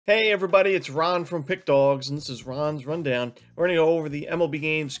Hey everybody, it's Ron from Pick Dawgz, and this is Ron's Rundown. We're going to go over the MLB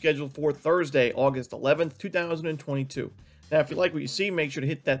games scheduled for Thursday, August 11th, 2022. Now, if you like what you see, make sure to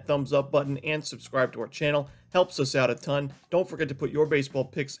hit that thumbs up button and subscribe to our channel. Helps us out a ton. Don't forget to put your baseball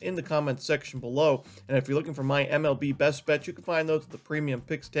picks in the comments section below. And if you're looking for my MLB best bets, you can find those at the premium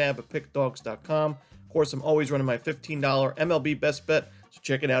picks tab at pickdawgz.com. Of course, I'm always running my $15 MLB best bet, so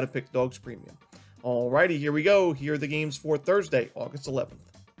check it out at Pick Dawgz Premium. Alrighty, here we go. Here are the games for Thursday, August 11th.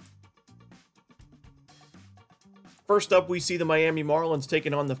 First up, we see the Miami Marlins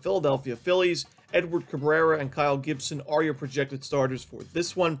taking on the Philadelphia Phillies. Edward Cabrera and Kyle Gibson are your projected starters for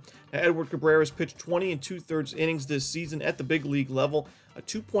this one. Now, Edward Cabrera's pitched 20 2/3 innings this season at the big league level. A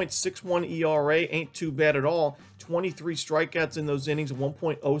 2.61 ERA ain't too bad at all. 23 strikeouts in those innings, a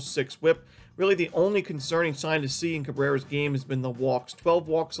 1.06 whip. Really, the only concerning sign to see in Cabrera's game has been the walks. 12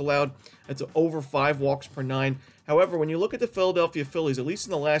 walks allowed. That's over 5 walks per 9. However, when you look at the Philadelphia Phillies, at least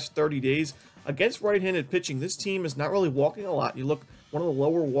in the last 30 days, against right-handed pitching, this team is not really walking a lot. You look, one of the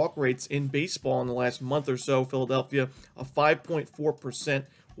lower walk rates in baseball in the last month or so, Philadelphia, a 5.4%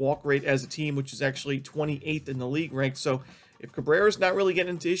 walk rate as a team, which is actually 28th in the league rank. So if Cabrera's not really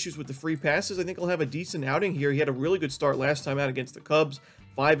getting into issues with the free passes, I think he'll have a decent outing here. He had a really good start last time out against the Cubs.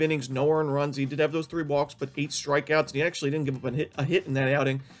 5 innings, no earned runs. He did have those 3 walks, but 8 strikeouts, and he actually didn't give up a hit in that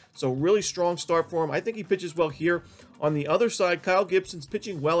outing. So really strong start for him. I think he pitches well here. On the other side, Kyle Gibson's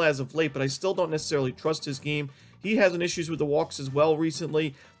pitching well as of late, but I still don't necessarily trust his game. He has an issues with the walks as well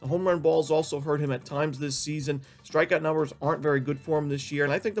recently. The home run balls also hurt him at times this season. Strikeout numbers aren't very good for him this year,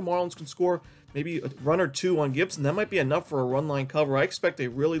 and I think the Marlins can score maybe a run or 2 on Gibson. That might be enough for a run line cover. I expect a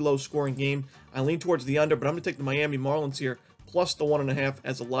really low scoring game. I lean towards the under, but I'm going to take the Miami Marlins here, plus the 1.5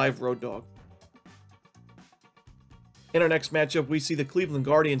 as a live road dog. In our next matchup, we see the Cleveland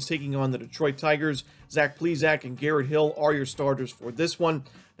Guardians taking on the Detroit Tigers. Zach Plesac and Garrett Hill are your starters for this one.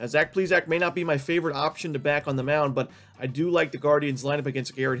 Now, Zach Plesac may not be my favorite option to back on the mound, but I do like the Guardians lineup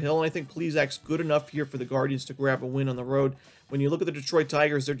against Garrett Hill, and I think Plesac's good enough here for the Guardians to grab a win on the road. When you look at the Detroit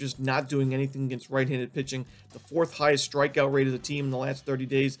Tigers, they're just not doing anything against right-handed pitching. The 4th highest strikeout rate of the team in the last 30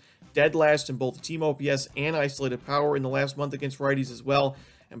 days. Dead last in both team OPS and isolated power in the last month against righties as well.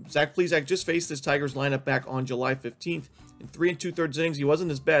 And Zach Plesac just faced this Tigers lineup back on July 15th. In 3 2/3 innings, he wasn't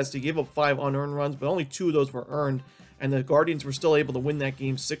his best. He gave up 5 unearned runs, but only 2 of those were earned. And the Guardians were still able to win that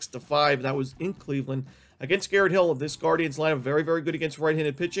game 6-5. That was in Cleveland. Against Garrett Hill, this Guardians lineup very, very good against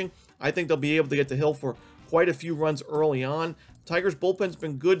right-handed pitching. I think they'll be able to get to Hill for quite a few runs early on. Tigers' bullpen's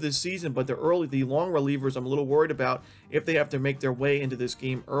been good this season, but the long relievers I'm a little worried about if they have to make their way into this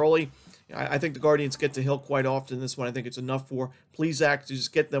game early. I think the Guardians get to Hill quite often in this one. I think it's enough for Plesac to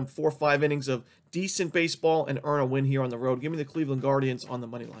just get them 4 or 5 innings of decent baseball and earn a win here on the road. Give me the Cleveland Guardians on the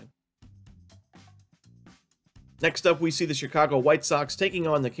money line. Next up, we see the Chicago White Sox taking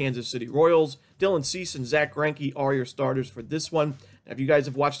on the Kansas City Royals. Dylan Cease and Zach Greinke are your starters for this one. Now, if you guys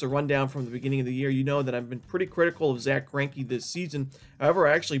have watched the rundown from the beginning of the year, you know that I've been pretty critical of Zach Greinke this season. However,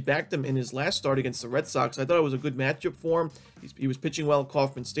 I actually backed him in his last start against the Red Sox. I thought it was a good matchup for him. He was pitching well at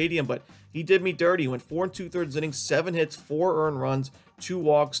Kauffman Stadium, but he did me dirty. He went 4 2/3 innings, 7 hits, 4 earned runs, 2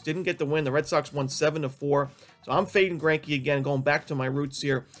 walks. Didn't get the win. The Red Sox won 7-4. So I'm fading Greinke again, going back to my roots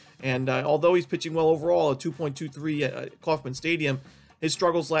here. And although he's pitching well overall, a 2.23 at Kauffman Stadium, his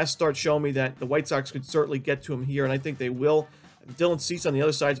struggles last start show me that the White Sox could certainly get to him here, and I think they will. Dylan Cease on the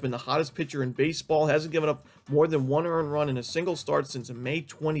other side has been the hottest pitcher in baseball, hasn't given up more than 1 earned run in a single start since May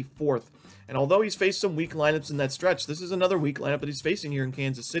 24th. And although he's faced some weak lineups in that stretch, this is another weak lineup that he's facing here in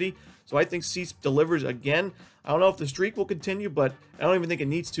Kansas City. So I think Cease delivers again. I don't know if the streak will continue, but I don't even think it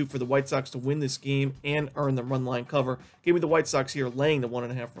needs to for the White Sox to win this game and earn the run line cover. Give me the White Sox here laying the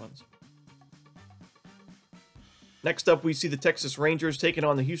 1.5 runs. Next up, we see the Texas Rangers taking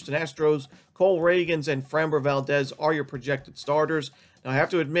on the Houston Astros. Cole Ragans and Framber Valdez are your projected starters. Now, I have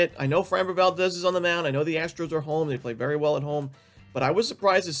to admit, I know Framber Valdez is on the mound. I know the Astros are home. They play very well at home. But I was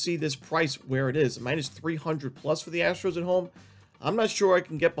surprised to see this price where it is. Minus 300 plus for the Astros at home. I'm not sure I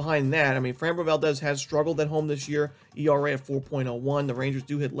can get behind that. I mean, Framber Valdez has struggled at home this year. ERA at 4.01. The Rangers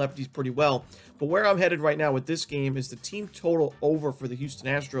do hit lefties pretty well. But where I'm headed right now with this game is the team total over for the Houston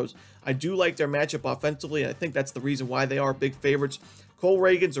Astros. I do like their matchup offensively. I think that's the reason why they are big favorites. Cole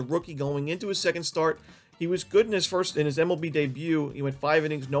Ragans, a rookie going into his second start. He was good in his MLB debut. He went 5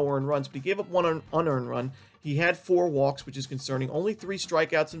 innings, no earned runs, but he gave up 1 unearned run. He had 4 walks, which is concerning. Only 3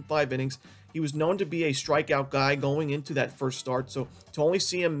 strikeouts in 5 innings. He was known to be a strikeout guy going into that first start. So to only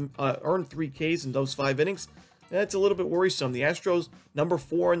see him earn 3 Ks in those 5 innings, That's a little bit worrisome. The Astros, number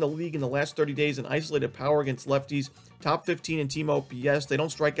 4 in the league in the last 30 days in isolated power against lefties, top 15 in team OPS. They don't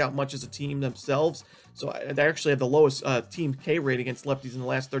strike out much as a team themselves, so they actually have the lowest team K rate against lefties in the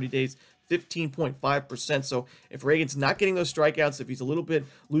last 30 days, 15.5%. So if Reagan's not getting those strikeouts, if he's a little bit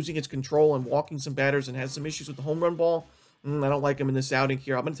losing his control and walking some batters and has some issues with the home run ball, I don't like him in this outing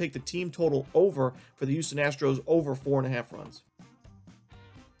here. I'm going to take the team total over for the Houston Astros, over 4.5 runs.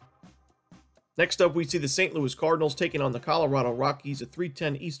 Next up, we see the St. Louis Cardinals taking on the Colorado Rockies at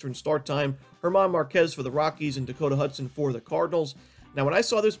 3:10 Eastern start time. German Marquez for the Rockies and Dakota Hudson for the Cardinals. Now, when I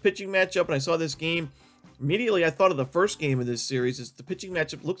saw this pitching matchup and I saw this game, immediately I thought of the first game of this series. As the pitching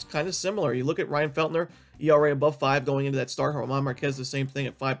matchup looks kind of similar. You look at Ryan Feltner, ERA above 5 going into that start. German Marquez, the same thing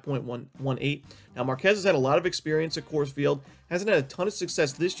at 5.118. Now, Marquez has had a lot of experience at Coors Field. Hasn't had a ton of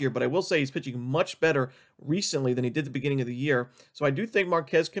success this year, but I will say he's pitching much better recently than he did at the beginning of the year. So I do think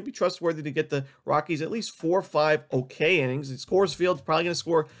Marquez can be trustworthy to get the Rockies at least 4 or 5 okay innings. It's Coors Field, probably going to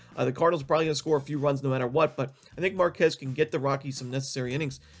score. The Cardinals are probably going to score a few runs no matter what, but I think Marquez can get the Rockies some necessary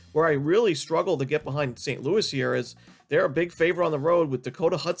innings. Where I really struggle to get behind St. Louis here is they're a big favorite on the road with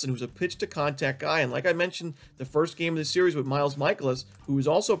Dakota Hudson, who's a pitch-to-contact guy. And like I mentioned, the first game of the series with Miles Mikolas, who is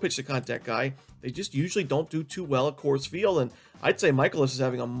also a pitch-to-contact guy, they just usually don't do too well at Coors Field. And I'd say Mikolas is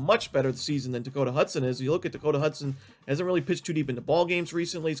having a much better season than Dakota Hudson is. You look at Dakota Hudson, hasn't really pitched too deep into ball games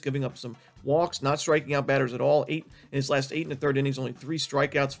recently. He's giving up some walks, not striking out batters at all. In his last 8 1/3 innings, only 3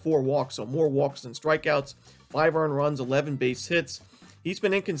 strikeouts, 4 walks. So more walks than strikeouts, 5 earned runs, 11 base hits. He's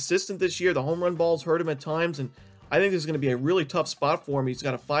been inconsistent this year. The home run balls hurt him at times, and I think this is going to be a really tough spot for him. He's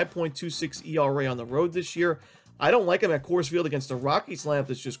got a 5.26 ERA on the road this year. I don't like him at Coors Field against the Rockies lineup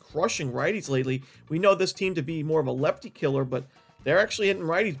that's just crushing righties lately. We know this team to be more of a lefty killer, but they're actually hitting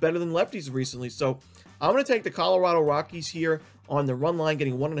righties better than lefties recently. So I'm going to take the Colorado Rockies here on the run line,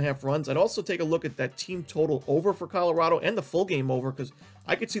 getting 1.5 runs. I'd also take a look at that team total over for Colorado and the full game over, because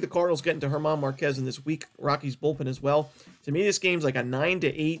I could see the Cardinals getting to German Marquez in this weak Rockies bullpen as well. To me, this game's like a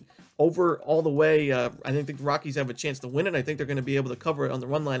 9-8 over all the way. I think the Rockies have a chance to win it. I think they're going to be able to cover it on the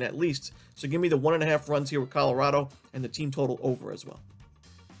run line at least. So give me the 1.5 runs here with Colorado and the team total over as well.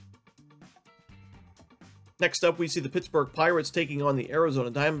 Next up, we see the Pittsburgh Pirates taking on the Arizona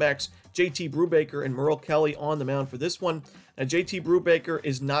Diamondbacks. JT Brubaker and Merrill Kelly on the mound for this one. Now, JT Brubaker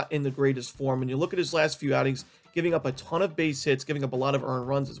is not in the greatest form. When you look at his last few outings, giving up a ton of base hits, giving up a lot of earned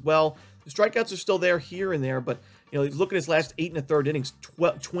runs as well. The strikeouts are still there here and there, but he's looking at his last 8 1/3 innings,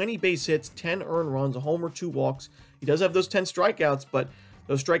 20 base hits, 10 earned runs, a homer, 2 walks. He does have those 10 strikeouts, but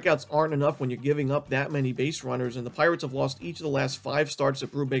those strikeouts aren't enough when you're giving up that many base runners, and the Pirates have lost each of the last 5 starts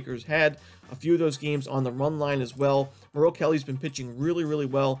that Brubaker's had. A few of those games on the run line as well. Merrill Kelly's been pitching really, really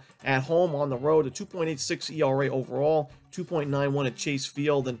well at home, on the road, a 2.86 ERA overall, 2.91 at Chase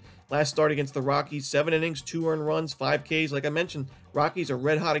Field, and last start against the Rockies, 7 innings, 2 earned runs, 5 Ks. Like I mentioned, Rockies are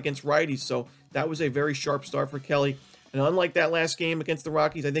red hot against righties, so that was a very sharp start for Kelly. And unlike that last game against the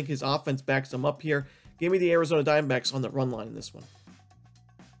Rockies, I think his offense backs him up here. Give me the Arizona Diamondbacks on the run line in this one.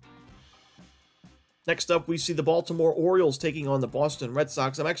 Next up, we see the Baltimore Orioles taking on the Boston Red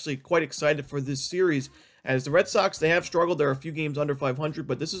Sox. I'm actually quite excited for this series, as the Red Sox, they have struggled. There are a few games under 500,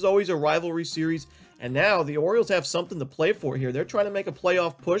 but this is always a rivalry series, and now the Orioles have something to play for here. They're trying to make a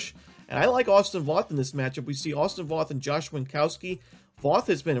playoff push, and I like Austin Voth in this matchup. We see Austin Voth and Josh Winkowski. Voth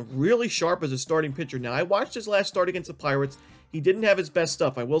has been really sharp as a starting pitcher. Now, I watched his last start against the Pirates. He didn't have his best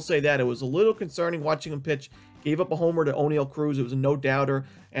stuff, I will say that. It was a little concerning watching him pitch. Gave up a homer to O'Neal Cruz. It was a no-doubter,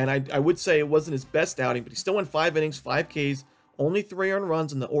 and I would say it wasn't his best outing, but he still went 5 innings, 5 Ks, only 3 earned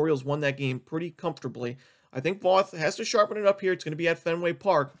runs, and the Orioles won that game pretty comfortably. I think Voth has to sharpen it up here. It's going to be at Fenway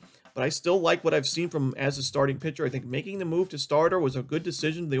Park, but I still like what I've seen from him as a starting pitcher. I think making the move to starter was a good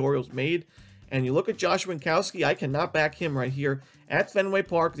decision the Orioles made. And you look at Josh Winkowski, I cannot back him right here. At Fenway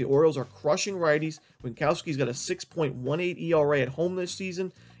Park, the Orioles are crushing righties. Winkowski's got a 6.18 ERA at home this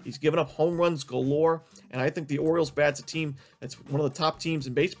season. He's given up home runs galore, and I think the Orioles bat's a team that's one of the top teams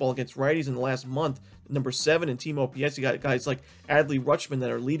in baseball against righties in the last month. Number 7 in team OPS. You got guys like Adley Rutschman that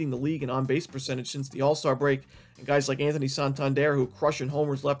are leading the league in on-base percentage since the All-Star break, and guys like Anthony Santander who are crushing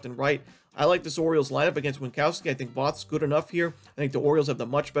homers left and right. I like this Orioles lineup against Winkowski. I think Voth's good enough here. I think the Orioles have the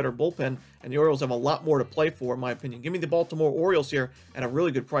much better bullpen, and the Orioles have a lot more to play for, in my opinion. Give me the Baltimore Orioles here at a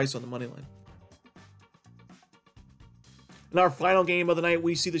really good price on the money line. In our final game of the night,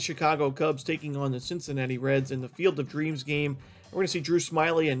 we see the Chicago Cubs taking on the Cincinnati Reds in the Field of Dreams game. We're going to see Drew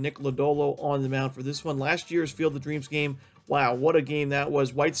Smyly and Nick Lodolo on the mound for this one. Last year's Field of Dreams game wow, what a game that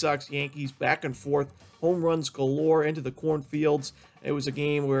was. White Sox, Yankees, back and forth, home runs galore into the cornfields. It was a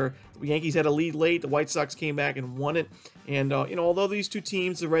game where the Yankees had a lead late. The White Sox came back and won it. And, you know, although these two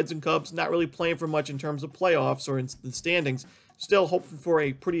teams, the Reds and Cubs, not really playing for much in terms of playoffs or in the standings, still hoping for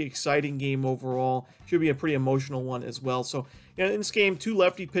a pretty exciting game overall. Should be a pretty emotional one as well. So, you know, in this game, two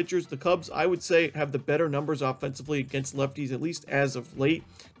lefty pitchers. The Cubs, I would say, have the better numbers offensively against lefties, at least as of late.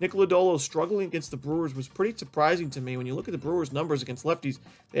 Nick Lodolo struggling against the Brewers was pretty surprising to me. When you look at the Brewers' numbers against lefties,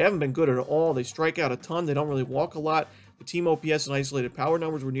 they haven't been good at all. They strike out a ton. They don't really walk a lot. The team OPS and isolated power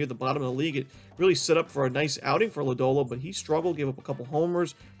numbers were near the bottom of the league. It really set up for a nice outing for Lodolo, but he struggled, gave up a couple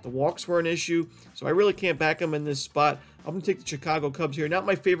homers. The walks were an issue, so I really can't back him in this spot. I'm going to take the Chicago Cubs here. Not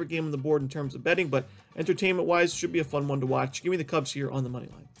my favorite game on the board in terms of betting, but entertainment-wise, should be a fun one to watch. Give me the Cubs here on the money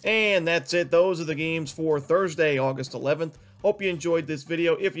line. And that's it. Those are the games for Thursday, August 11th. Hope you enjoyed this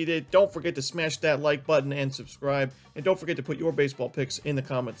video. If you did, don't forget to smash that like button and subscribe. And don't forget to put your baseball picks in the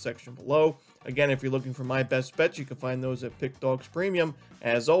comments section below. Again, if you're looking for my best bets, you can find those at Pickdawgz Premium.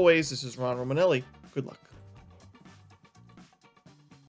 As always, this is Ron Romanelli. Good luck.